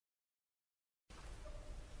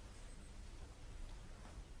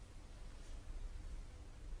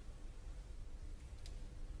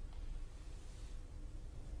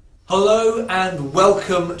Hello and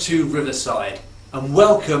welcome to Riverside, and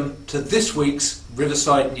welcome to this week's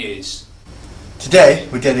Riverside News. Today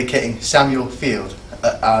we're dedicating Samuel Field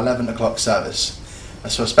at our 11 o'clock service,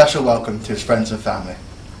 so a special welcome to his friends and family.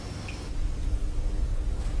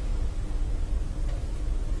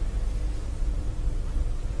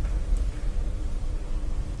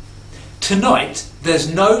 Tonight there's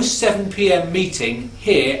no 7 p.m. meeting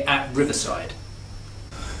here at Riverside,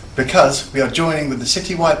 because we are joining with the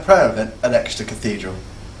citywide prayer event at Exeter Cathedral.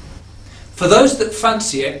 For those that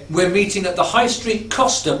fancy it, we're meeting at the High Street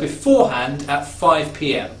Costa beforehand at 5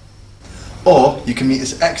 p.m. Or you can meet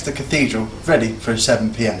us at Exeter Cathedral ready for a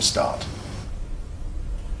 7 p.m. start.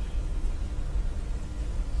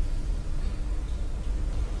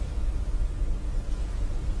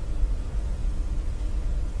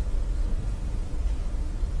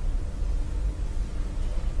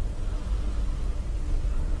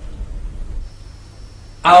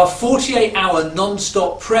 Our 48-hour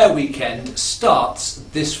non-stop prayer weekend starts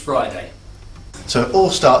this Friday. So it all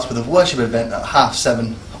starts with a worship event at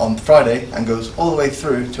 7:30 on Friday and goes all the way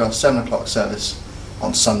through to our 7 o'clock service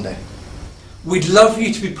on Sunday. We'd love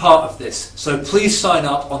you to be part of this, so please sign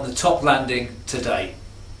up on the top landing today.